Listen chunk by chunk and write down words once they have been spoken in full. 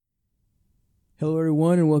Hello,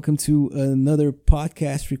 everyone, and welcome to another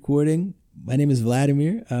podcast recording. My name is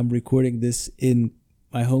Vladimir. I'm recording this in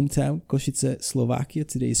my hometown, Košice, Slovakia.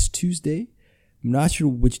 Today is Tuesday. I'm not sure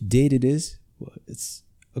which date it is. Well, it's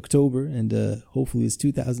October, and hopefully it's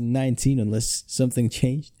 2019 unless something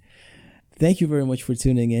changed. Thank you very much for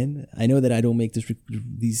tuning in. I know that I don't make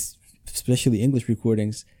these, especially English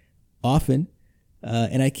recordings, often,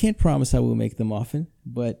 and I can't promise I will make them often.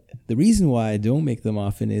 But the reason why I don't make them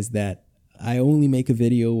often is that I only make a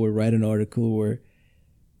video or write an article or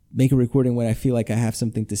make a recording when I feel like I have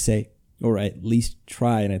something to say, or at least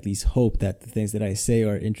try and at least hope that the things that I say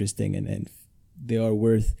are interesting and they are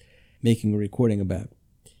worth making a recording about.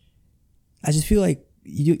 I just feel like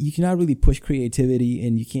you cannot really push creativity,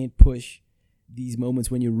 and you can't push these moments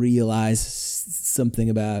when you realize something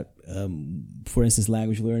about, for instance,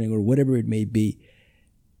 language learning or whatever it may be.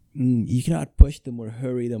 You cannot push them or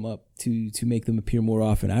hurry them up to make them appear more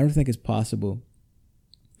often. I don't think it's possible.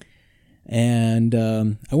 And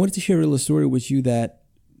I wanted to share a little story with you that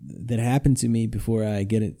happened to me before I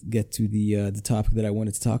get to the topic that I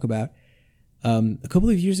wanted to talk about. A couple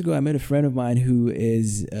of years ago, I met a friend of mine who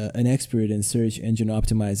is an expert in search engine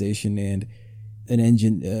optimization and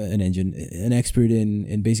an expert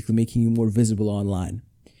in basically making you more visible online.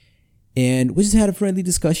 And we just had a friendly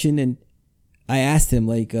discussion, and I asked him,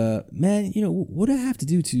 like, man, what do I have to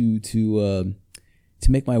do to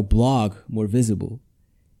make my blog more visible?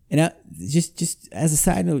 And just as a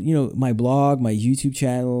side note, my blog, my YouTube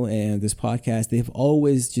channel, and this podcast, they've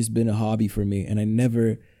always just been a hobby for me, and I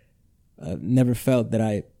never felt that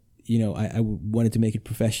I wanted to make it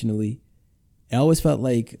professionally. I always felt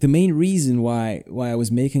like the main reason why I was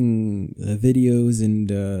making videos and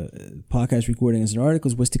podcast recordings and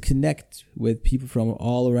articles was to connect with people from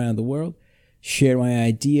all around the world, share my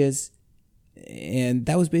ideas, and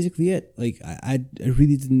that was basically it. Like, I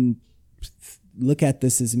really didn't look at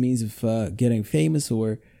this as a means of getting famous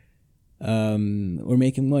or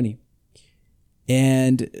making money.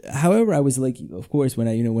 And however, I was like, of course, when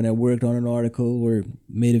I worked on an article or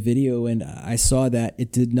made a video and I saw that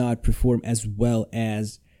it did not perform as well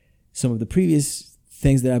as some of the previous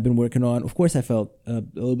things that I've been working on, of course I felt a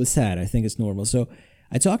little bit sad. I think it's normal. So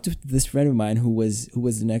I talked to this friend of mine who was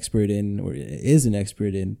an expert in, or is an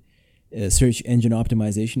expert in, search engine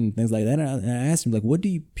optimization and things like that. And I asked him, like, what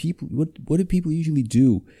do people usually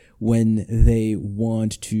do when they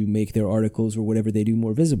want to make their articles or whatever they do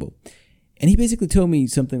more visible? And he basically told me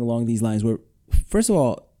something along these lines where, first of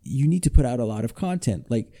all, you need to put out a lot of content.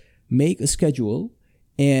 Like, make a schedule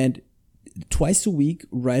and twice a week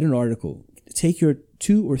write an article. Take your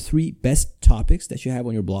 2 or 3 best topics that you have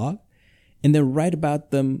on your blog, and then write about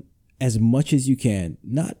them as much as you can.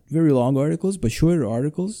 Not very long articles, but shorter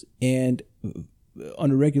articles, and on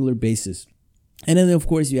a regular basis. And then, of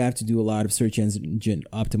course, you have to do a lot of search engine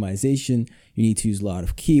optimization. You need to use a lot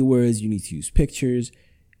of keywords. You need to use pictures.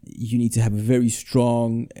 You need to have a very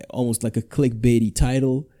strong, almost like a clickbaity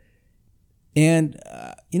title. And,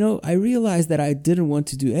 I realized that I didn't want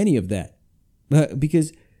to do any of that.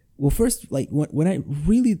 Because, well, first, like, when I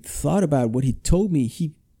really thought about what he told me,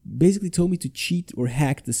 he basically told me to cheat or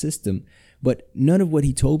hack the system, but none of what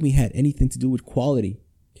he told me had anything to do with quality.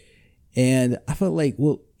 And I felt like,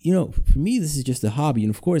 well, for me, this is just a hobby. And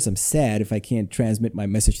of course, I'm sad if I can't transmit my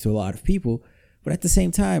message to a lot of people. But at the same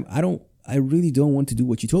time, I really don't want to do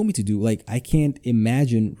what you told me to do. Like, I can't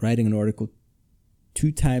imagine writing an article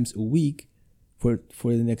 2 times a week for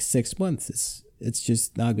the next 6 months. It's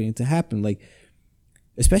just not going to happen. Like,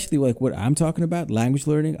 especially like what I'm talking about, language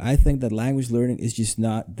learning. I think that language learning is just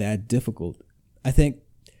not that difficult. I think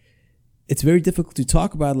it's very difficult to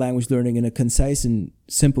talk about language learning in a concise and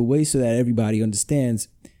simple way so that everybody understands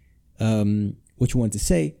what you want to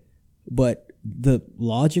say. But the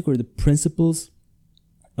logic or the principles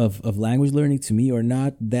of language learning, to me, are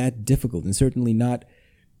not that difficult, and certainly not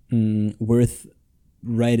worth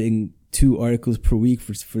writing 2 articles per week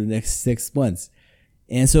for the next 6 months.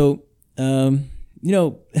 And so,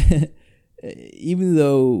 even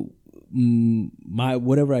though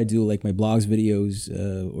whatever I do, like my blogs, videos,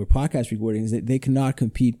 or podcast recordings, they cannot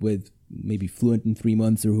compete with maybe Fluent in 3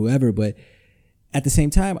 months or whoever. But at the same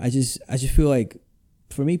time, I just feel like,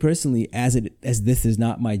 for me personally, as this is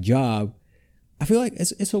not my job, I feel like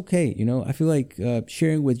it's okay. I feel like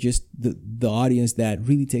sharing with just the audience that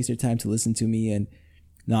really takes their time to listen to me, and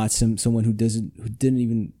not someone who didn't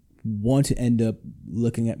even want to end up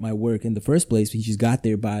looking at my work in the first place. He just got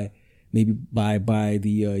there by the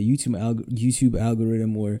YouTube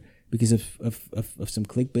algorithm, or because of some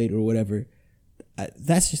clickbait or whatever.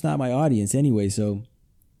 That's just not my audience anyway. So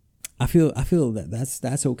I feel that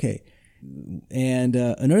that's okay. And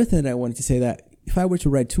another thing that I wanted to say, that if I were to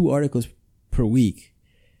write 2 articles per week,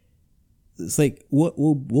 it's like, what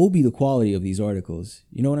will be the quality of these articles?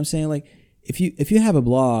 You know what I'm saying? Like, if you have a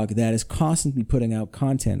blog that is constantly putting out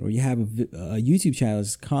content, or you have a YouTube channel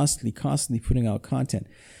that's constantly putting out content,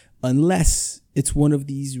 unless it's one of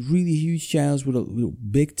these really huge channels with a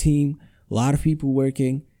big team, a lot of people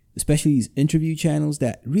working, especially these interview channels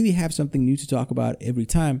that really have something new to talk about every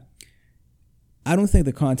time, I don't think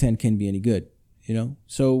the content can be any good, you know?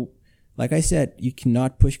 So, like I said, you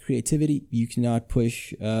cannot push creativity. You cannot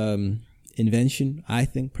push invention, I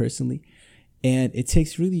think, personally. And it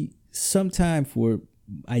takes really some time for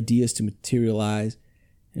ideas to materialize,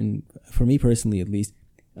 and for me personally, at least,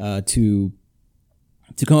 to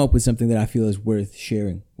come up with something that I feel is worth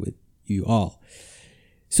sharing with you all.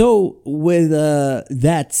 So with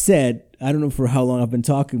that said, I don't know for how long I've been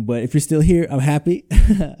talking, but if you're still here, I'm happy.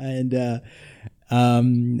 And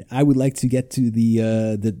I would like to get to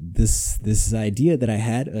this idea that I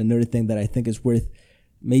had, another thing that I think is worth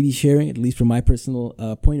maybe sharing, at least from my personal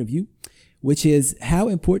point of view, which is how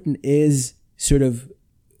important is sort of,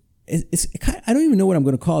 I don't even know what I'm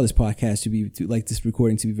going to call this podcast, to like this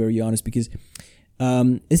recording, to be very honest, because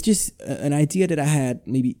it's just an idea that I had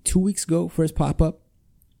maybe 2 weeks ago first pop up.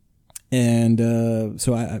 And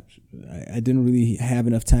so I didn't really have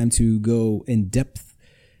enough time to go in depth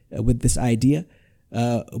with this idea.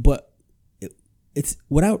 But it's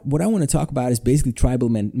what I want to talk about is basically tribal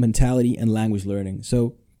mentality and language learning.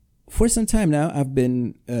 So for some time now, I've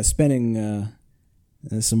been spending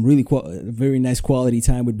some really very nice quality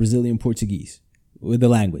time with Brazilian Portuguese, with the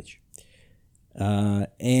language.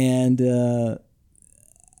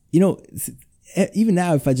 You know, even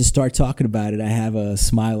now, if I just start talking about it, I have a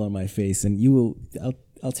smile on my face, and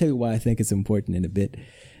I'll tell you why I think it's important in a bit.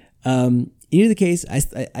 In either case,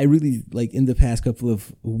 I really, like, in the past couple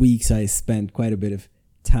of weeks, I spent quite a bit of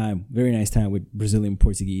time, very nice time, with Brazilian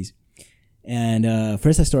Portuguese. And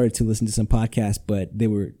first I started to listen to some podcasts, but they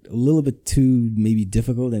were a little bit too maybe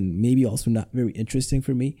difficult and maybe also not very interesting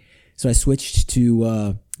for me. So I switched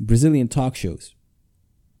to Brazilian talk shows.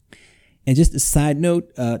 And just a side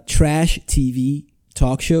note, trash TV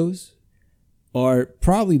talk shows are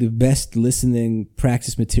probably the best listening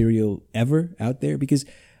practice material ever out there, because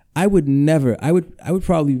I would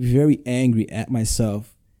probably be very angry at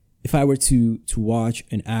myself if I were to watch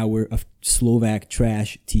an hour of Slovak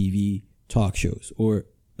trash TV talk shows, or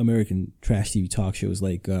American trash TV talk shows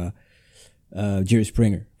like Jerry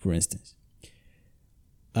Springer, for instance.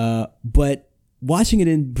 But watching it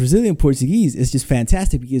in Brazilian Portuguese is just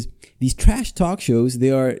fantastic, because these trash talk shows, they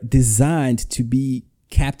are designed to be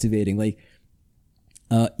captivating. Like,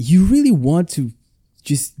 you really want to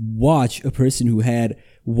just watch a person who had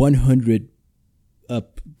 100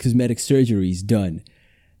 cosmetic surgeries done.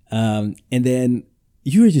 And then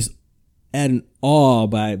you're just at an awe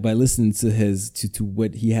by listening to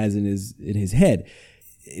what he has in his head,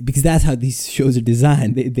 because that's how these shows are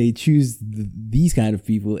designed. They choose these kind of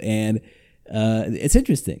people, and it's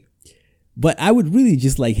interesting. But I would really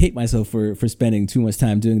just like hate myself for spending too much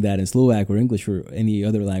time doing that in Slovak or English or any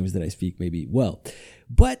other language that I speak maybe well.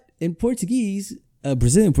 But in Portuguese,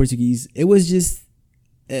 Brazilian Portuguese, it was just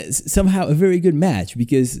somehow a very good match,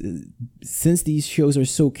 because since these shows are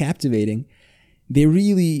so captivating, they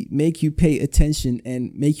really make you pay attention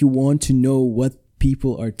and make you want to know what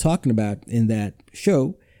people are talking about in that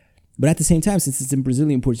show. But at the same time, since it's in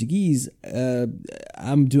Brazilian Portuguese,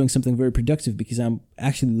 I'm doing something very productive, because I'm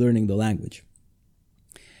actually learning the language.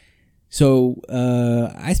 So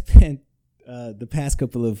I spent the past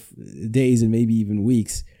couple of days and maybe even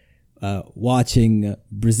weeks watching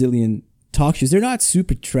Brazilian talk shows. They're not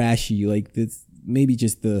super trashy, like it's maybe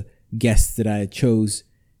just the guests that I chose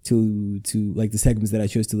to like the segments that I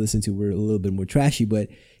chose to listen to were a little bit more trashy, but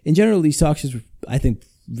in general, these talk shows were, I think,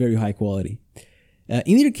 very high quality. In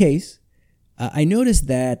either case, I noticed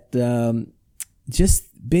that just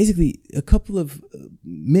basically a couple of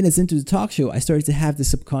minutes into the talk show, I started to have the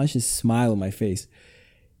subconscious smile on my face,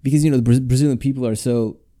 because, you know, the Brazilian people are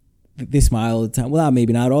they smile all the time. Well,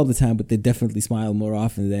 maybe not all the time, but they definitely smile more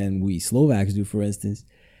often than we Slovaks do, for instance.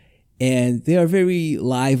 And they are very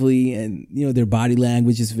lively, and, you know, their body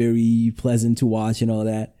language is very pleasant to watch and all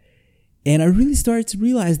that. And I really started to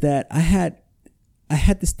realize that I had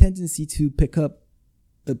this tendency to pick up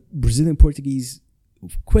Brazilian Portuguese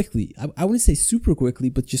quickly. I wouldn't say super quickly,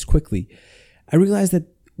 but just quickly. I realized that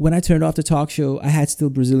when I turned off the talk show, I had still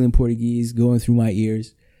Brazilian Portuguese going through my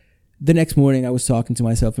ears. The next morning, I was talking to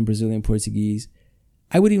myself in Brazilian Portuguese.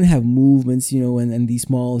 I would even have movements, you know, and these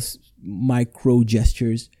small micro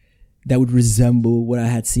gestures that would resemble what I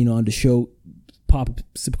had seen on the show pop up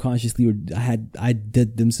subconsciously, or I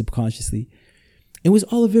did them subconsciously. it was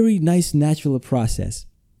all a very nice, natural process.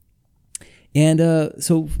 And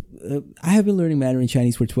so I have been learning Mandarin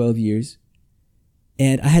Chinese for 12 years,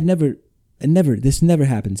 and I had this never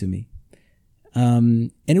happened to me.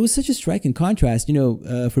 And it was such a striking contrast,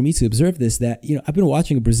 for me to observe this, that, I've been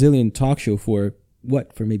watching a Brazilian talk show for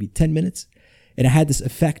maybe 10 minutes, and it had this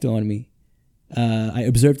effect on me. I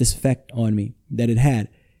observed this effect on me that it had.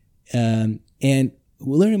 And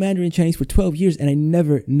we're learning Mandarin Chinese for 12 years, and I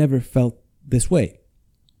never felt this way.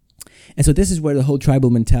 And so this is where the whole tribal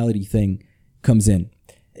mentality thing comes in.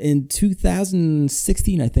 In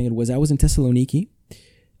 2016, I think it was, I was in Thessaloniki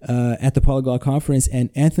at the Polyglot Conference, and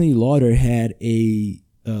Anthony Lauder had a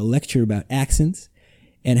lecture about accents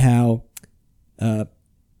and how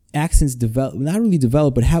accents not really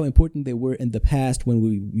develop, but how important they were in the past when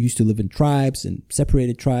we used to live in tribes and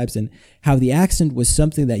separated tribes, and how the accent was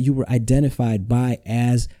something that you were identified by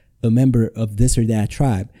as a member of this or that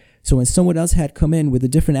tribe. So when someone else had come in with a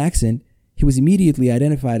different accent, he was immediately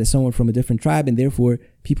identified as someone from a different tribe, and therefore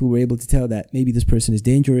people were able to tell that maybe this person is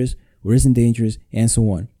dangerous or isn't dangerous, and so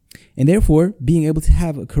on. And therefore, being able to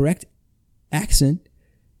have a correct accent,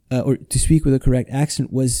 or to speak with a correct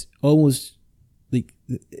accent, was almost like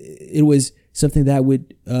it was something that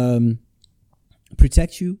would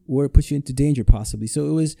protect you or put you into danger, possibly. So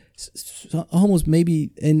it was almost,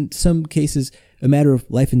 maybe in some cases, a matter of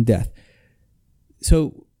life and death.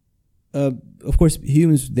 So, of course,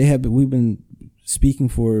 humans, we've been speaking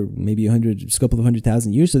for maybe a couple of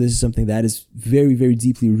 100,000 years. So this is something that is very, very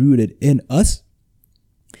deeply rooted in us.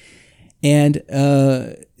 And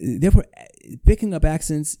therefore, picking up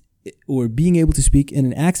accents or being able to speak in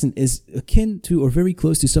an accent is akin to, or very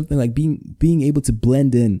close to, something like being able to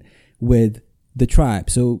blend in with the tribe.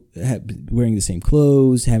 So wearing the same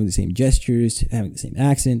clothes, having the same gestures, having the same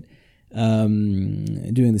accent,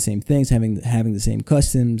 doing the same things, having the same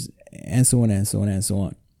customs, and so on and so on and so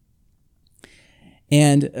on.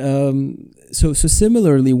 And so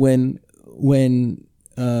similarly, when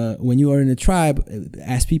you are in a tribe,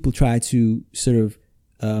 as people try to sort of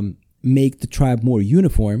make the tribe more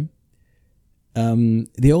uniform,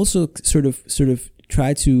 they also sort of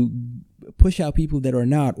try to push out people that are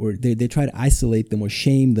not, or they try to isolate them or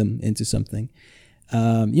shame them into something.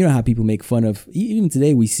 You know how people make fun of, even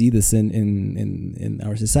today we see this in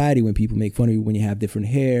our society, when people make fun of you when you have different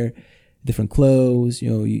hair, different clothes,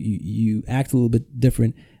 you act a little bit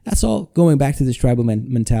different. That's all going back to this tribal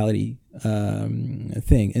mentality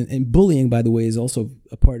thing. And bullying, by the way, is also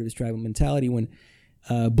a part of this tribal mentality, when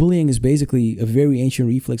bullying is basically a very ancient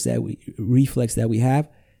reflex that we have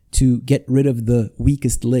to get rid of the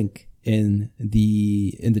weakest link in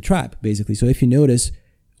the tribe, basically. So if you notice,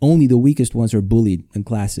 only the weakest ones are bullied in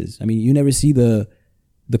classes. I mean, you never see the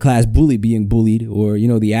class bully being bullied, or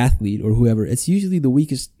the athlete or whoever. It's usually the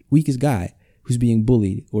weakest guy who's being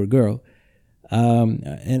bullied, or girl.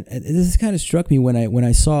 And this kind of struck me when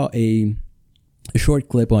I saw a short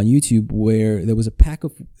clip on YouTube where there was a pack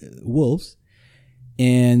of wolves,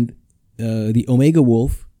 and the Omega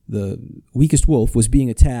wolf, the weakest wolf, was being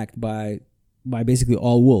attacked by basically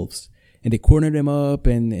all wolves, and they cornered him up,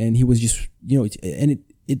 and he was just, and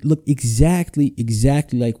it looked exactly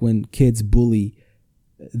like when kids bully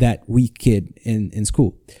that weak kid in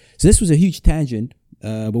school. So this was a huge tangent,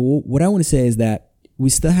 but what I want to say is that we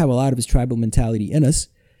still have a lot of this tribal mentality in us.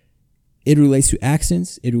 It relates to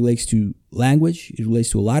accents, it relates to language, it relates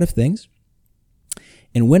to a lot of things.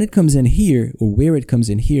 And when it comes in here, or where it comes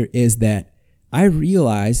in here, is that I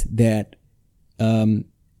realize that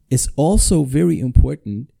it's also very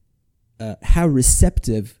important how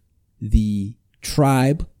receptive the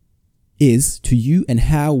tribe is to you, and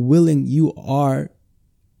how willing you are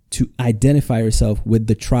to identify yourself with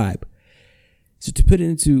the tribe. So to put it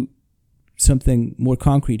into something more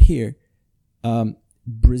concrete here,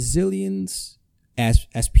 Brazilians as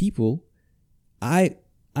people, I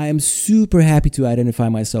am super happy to identify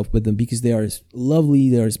myself with them, because they are lovely,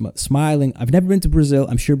 they are smiling. I've never been to Brazil.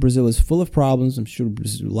 I'm sure Brazil is full of problems. I'm sure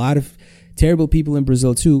there's a lot of terrible people in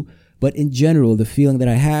Brazil too. But in general, the feeling that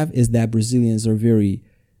I have is that Brazilians are very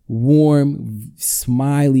warm,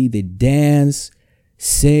 smiley. They dance,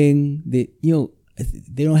 sing. They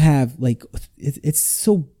don't have it's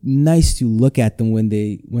so nice to look at them when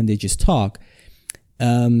they just talk.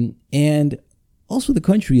 And also the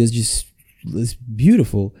country is just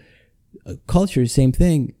beautiful. Culture, same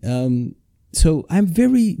thing. So I'm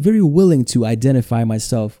very, very willing to identify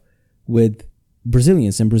myself with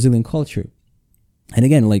Brazilians and Brazilian culture. And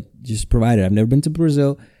again, just provided I've never been to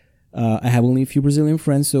Brazil, I have only a few Brazilian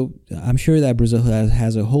friends, so I'm sure that Brazil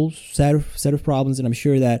has a whole set of problems, and I'm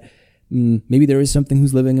sure that maybe there is something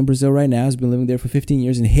who's living in Brazil right now, has been living there for 15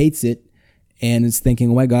 years and hates it, and it's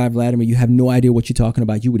thinking, oh my God, Vladimir, you have no idea what you're talking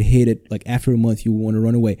about. You would hate it. Like after a month, you would want to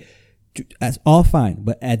run away. That's all fine.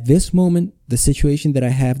 But at this moment, the situation that I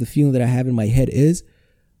have, the feeling that I have in my head is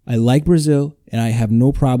I like Brazil and I have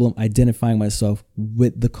no problem identifying myself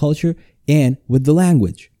with the culture and with the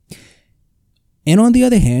language. And on the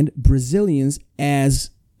other hand, Brazilians as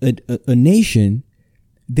a nation,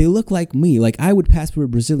 they look like me. Like I would pass for a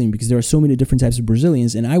Brazilian because there are so many different types of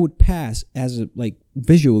Brazilians, and I would pass as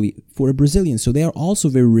visually for a Brazilian. So they are also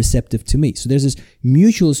very receptive to me. So there's this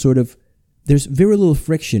mutual there's very little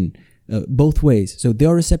friction both ways. So they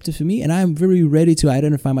are receptive to me, and I'm very ready to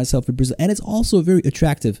identify myself with Brazil. And it's also a very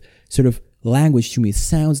attractive sort of language to me. It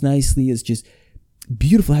sounds nicely. It's just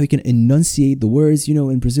beautiful how you can enunciate the words,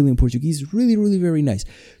 in Brazilian Portuguese. It's really, really very nice.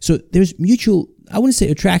 So there's mutual, I wouldn't say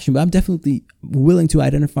attraction, but I'm definitely willing to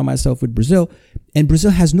identify myself with Brazil. And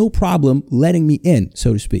Brazil has no problem letting me in,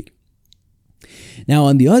 so to speak. Now,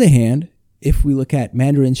 on the other hand, if we look at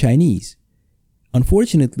Mandarin Chinese,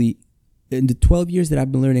 unfortunately, in the 12 years that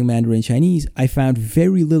I've been learning Mandarin Chinese, I found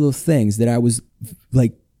very little things that I was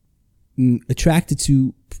attracted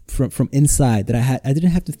to from inside, that I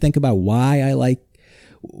didn't have to think about why I like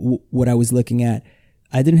what I was looking at.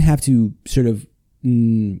 I didn't have to sort of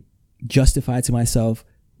justify to myself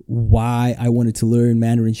why I wanted to learn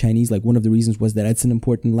Mandarin Chinese. Like one of the reasons was that it's an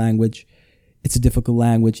important language. It's a difficult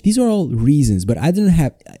language. These are all reasons, but I didn't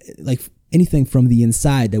have anything from the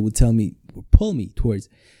inside that would tell me, pull me towards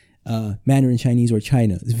Mandarin Chinese or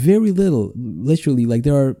China. It's very little, literally. Like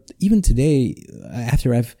there are, even today,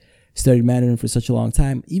 after I've studied Mandarin for such a long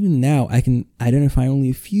time, even now I can identify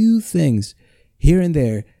only a few things here and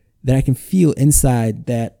there that I can feel inside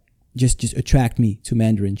that just attract me to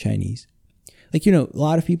Mandarin Chinese. Like, a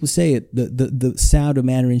lot of people say it, the sound of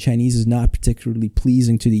Mandarin Chinese is not particularly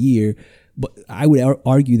pleasing to the ear, but I would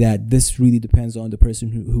argue that this really depends on the person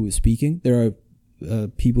who is speaking. There are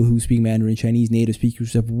people who speak Mandarin Chinese, native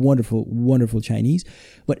speakers who have wonderful, wonderful Chinese.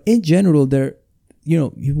 But in general,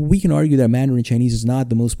 we can argue that Mandarin Chinese is not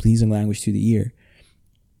the most pleasing language to the ear.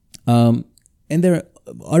 And there are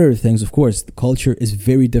other things, of course. The culture is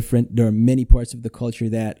very different. There are many parts of the culture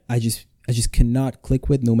that I just cannot click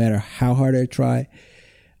with, no matter how hard I try.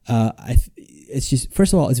 It's just,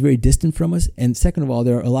 first of all, it's very distant from us. And second of all,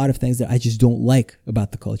 there are a lot of things that I just don't like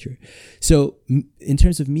about the culture. So in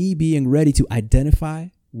terms of me being ready to identify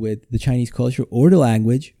with the Chinese culture or the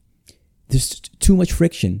language, there's too much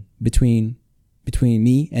friction between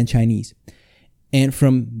me and Chinese. And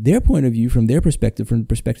from their point of view, from their perspective, from the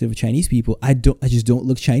perspective of Chinese people, I just don't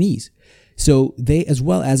look Chinese. So they, as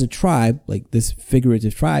well as a tribe, like this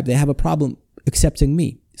figurative tribe, they have a problem accepting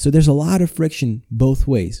me. So there's a lot of friction both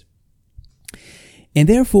ways. And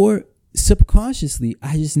therefore, subconsciously,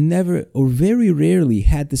 I just never, or very rarely,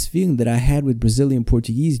 had this feeling that I had with Brazilian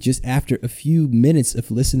Portuguese just after a few minutes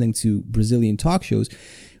of listening to Brazilian talk shows,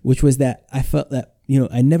 which was that I felt that,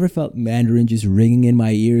 I never felt Mandarin just ringing in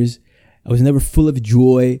my ears. I was never full of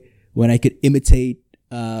joy when I could imitate,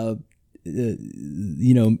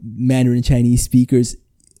 Mandarin Chinese speakers,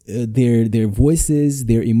 their voices,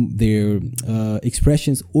 their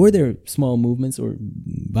expressions, or their small movements or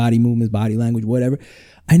body movements, body language, whatever.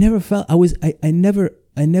 I never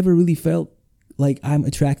really felt like I'm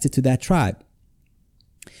attracted to that tribe.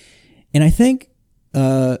 And I think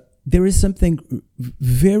there is something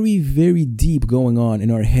very, very deep going on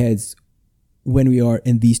in our heads when we are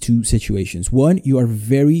in these two situations. One, you are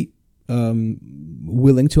very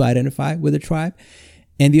willing to identify with a tribe,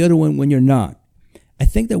 and the other one, when you're not. I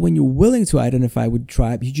think that when you're willing to identify with the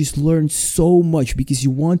tribe, you just learn so much because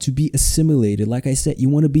you want to be assimilated. Like I said, you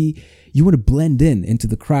want to blend into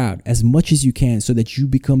the crowd as much as you can so that you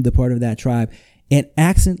become the part of that tribe. And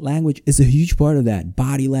accent language is a huge part of that.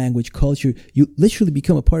 Body language, culture, you literally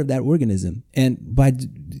become a part of that organism. And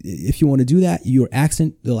if you want to do that, your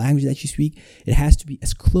accent, the language that you speak, it has to be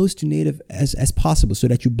as close to native as possible so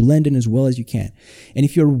that you blend in as well as you can. And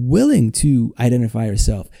if you're willing to identify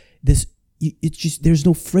yourself, there's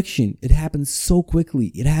no friction. It happens so quickly.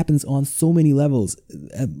 It happens on so many levels.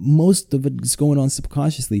 Most of it is going on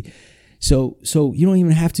subconsciously. So you don't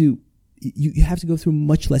even have to, you have to go through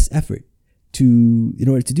much less effort in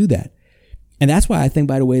order to do that. And that's why I think,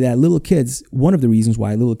 by the way, that one of the reasons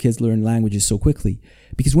why little kids learn languages so quickly,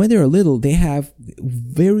 because when they're little, they have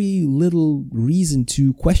very little reason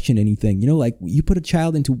to question anything. Like you put a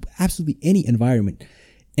child into absolutely any environment,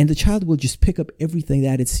 and the child will just pick up everything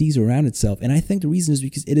that it sees around itself. And I think the reason is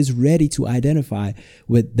because it is ready to identify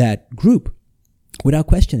with that group without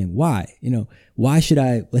questioning. Why? Why should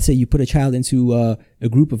I, let's say you put a child into a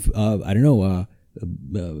group of,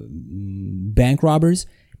 bank robbers,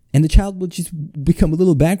 and the child will just become a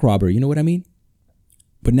little bank robber. You know what I mean?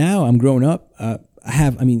 But now I'm grown up.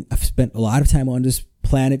 I've spent a lot of time on this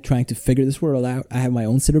planet trying to figure this world out. I have my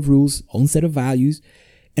own set of rules, own set of values.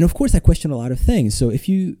 And of course, I question a lot of things. So if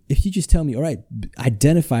you just tell me, all right,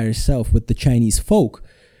 identify yourself with the Chinese folk,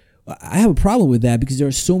 I have a problem with that because there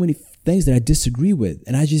are so many things that I disagree with.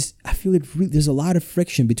 And I feel there's a lot of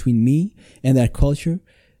friction between me and that culture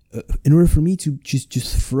in order for me to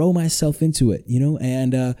just throw myself into it,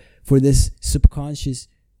 and for this subconscious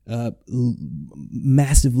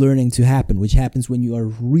massive learning to happen, which happens when you are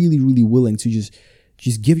really, really willing to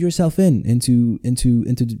just give yourself into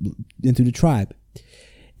the tribe.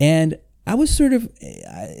 And I was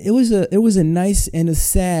it was a nice and a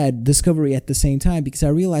sad discovery at the same time, because I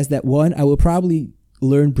realized that, one, I will probably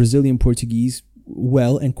learn Brazilian Portuguese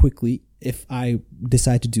well and quickly if I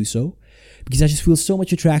decide to do so, because I just feel so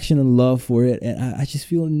much attraction and love for it. And I just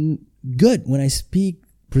feel good when I speak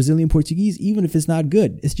Brazilian Portuguese, even if it's not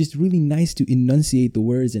good. It's just really nice to enunciate the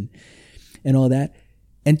words and all that.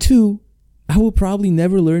 And two, I will probably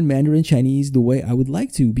never learn Mandarin Chinese the way I would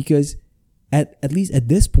like to, because at least at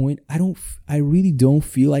this point, I really don't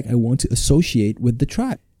feel like I want to associate with the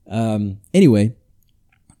tribe. Anyway,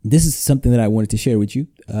 this is something that I wanted to share with you.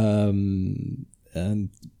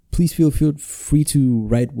 Please feel free to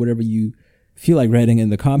write whatever you feel like writing in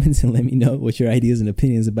the comments and let me know what your ideas and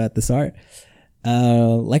opinions about this are.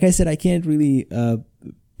 Like I said, I can't really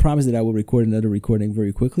promise that I will record another recording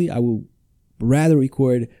very quickly. I will rather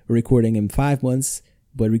record a recording in 5 months,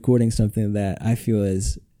 but recording something that I feel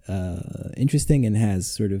is interesting and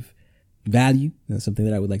has sort of value, something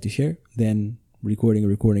that I would like to share, than recording a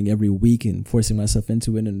recording every week and forcing myself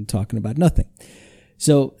into it and talking about nothing.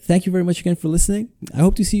 So thank you very much again for listening. I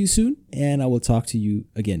hope to see you soon, and I will talk to you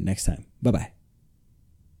again next time. Bye-bye.